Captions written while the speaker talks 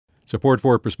Support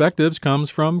for Perspectives comes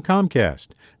from Comcast,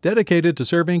 dedicated to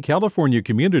serving California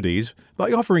communities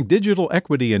by offering digital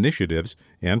equity initiatives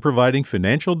and providing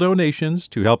financial donations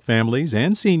to help families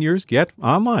and seniors get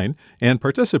online and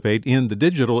participate in the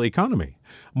digital economy.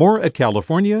 More at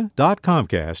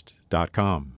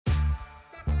california.comcast.com.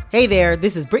 Hey there,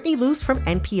 this is Brittany Luce from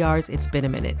NPR's It's Been a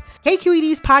Minute.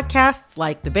 KQED's podcasts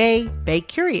like The Bay, Bay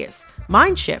Curious,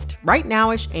 Mind Shift, Right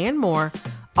Nowish, and more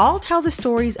all tell the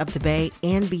stories of the Bay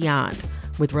and beyond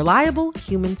with reliable,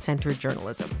 human-centered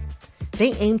journalism.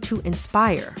 They aim to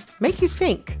inspire, make you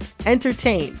think,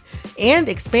 entertain, and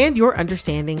expand your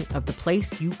understanding of the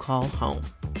place you call home.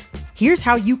 Here's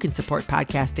how you can support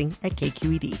podcasting at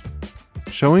KQED.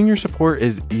 Showing your support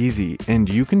is easy, and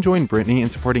you can join Brittany in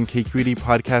supporting KQED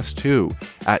Podcast too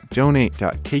at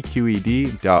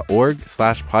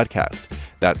donate.kqed.org/podcast.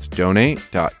 That's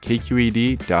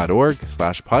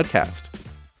donate.kqed.org/podcast.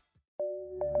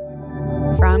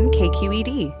 From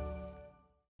KQED.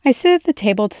 I sit at the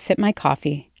table to sip my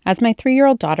coffee as my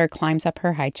 3-year-old daughter climbs up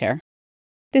her high chair.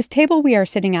 This table we are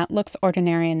sitting at looks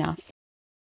ordinary enough.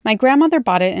 My grandmother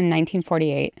bought it in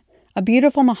 1948, a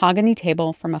beautiful mahogany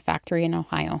table from a factory in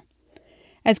Ohio.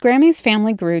 As Grammy's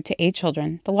family grew to 8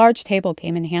 children, the large table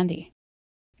came in handy.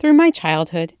 Through my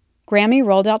childhood, Grammy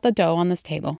rolled out the dough on this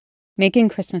table, making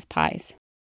Christmas pies.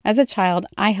 As a child,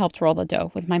 I helped roll the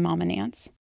dough with my mom and aunts.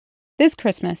 This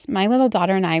Christmas, my little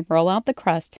daughter and I roll out the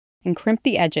crust and crimp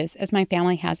the edges as my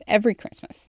family has every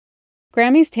Christmas.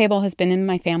 Grammy's table has been in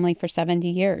my family for 70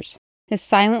 years, has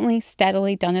silently,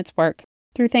 steadily done its work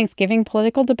through Thanksgiving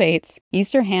political debates,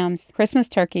 Easter hams, Christmas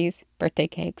turkeys, birthday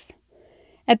cakes.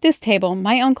 At this table,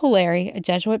 my Uncle Larry, a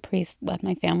Jesuit priest, led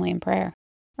my family in prayer.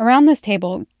 Around this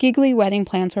table, giggly wedding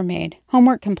plans were made,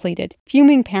 homework completed,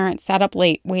 fuming parents sat up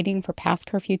late waiting for past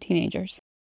curfew teenagers.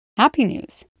 Happy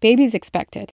news, babies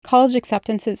expected, college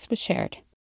acceptances was shared.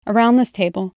 Around this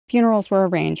table, funerals were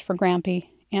arranged for Grampy,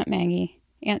 Aunt Maggie,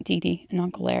 Aunt Dee Dee, and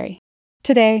Uncle Larry.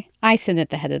 Today, I sit at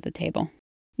the head of the table.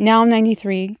 Now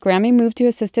 93, Grammy moved to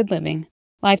assisted living,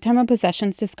 lifetime of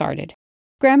possessions discarded.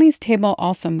 Grammy's table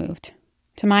also moved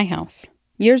to my house.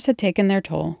 Years had taken their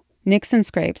toll, nicks and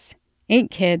scrapes, 8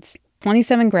 kids,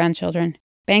 27 grandchildren,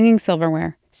 banging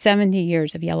silverware, 70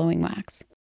 years of yellowing wax.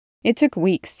 It took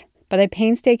weeks, but I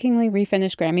painstakingly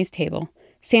refinished Grammy's table,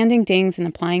 sanding dings and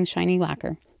applying shiny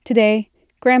lacquer. Today,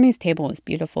 Grammy's table is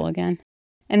beautiful again.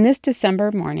 And this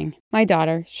December morning, my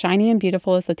daughter, shiny and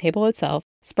beautiful as the table itself,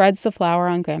 spreads the flour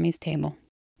on Grammy's table.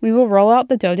 We will roll out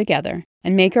the dough together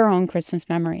and make our own Christmas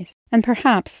memories. And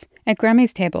perhaps, at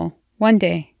Grammy's table, one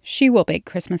day, she will bake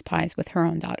Christmas pies with her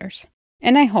own daughters.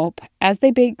 And I hope, as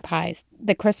they bake pies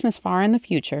that Christmas far in the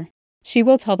future, she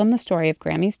will tell them the story of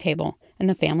Grammy's table and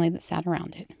the family that sat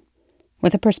around it.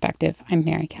 With a perspective, I'm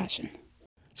Mary Cashen.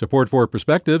 Support for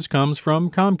Perspectives comes from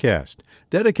Comcast,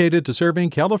 dedicated to serving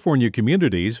California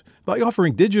communities by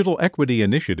offering digital equity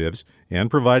initiatives and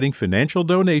providing financial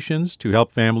donations to help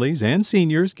families and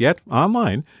seniors get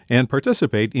online and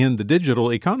participate in the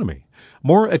digital economy.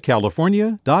 More at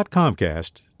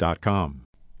california.comcast.com.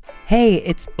 Hey,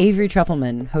 it's Avery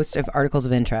Trufelman, host of Articles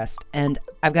of Interest, and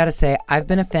I've got to say, I've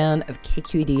been a fan of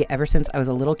KQED ever since I was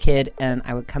a little kid, and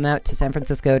I would come out to San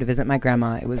Francisco to visit my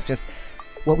grandma. It was just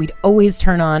what we'd always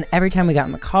turn on every time we got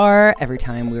in the car, every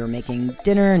time we were making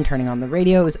dinner and turning on the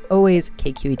radio. It was always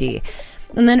KQED.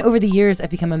 And then over the years, I've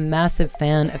become a massive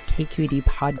fan of KQED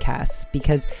podcasts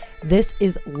because this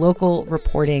is local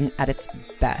reporting at its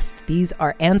best. These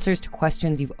are answers to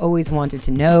questions you've always wanted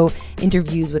to know,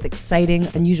 interviews with exciting,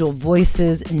 unusual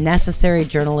voices, necessary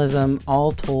journalism,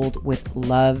 all told with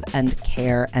love and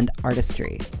care and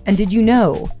artistry. And did you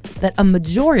know that a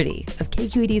majority of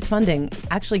KQED's funding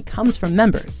actually comes from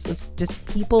members? It's just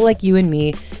people like you and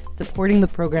me supporting the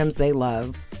programs they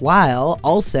love, while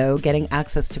also getting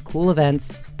access to cool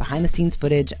events, behind-the-scenes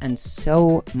footage, and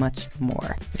so much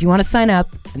more. If you want to sign up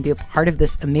and be a part of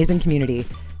this amazing community,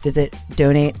 visit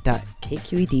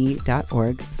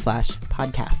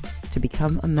donate.kqed.org/podcasts to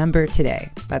become a member today.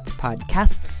 That's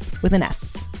podcasts with an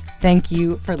S. Thank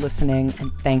you for listening,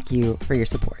 and thank you for your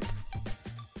support.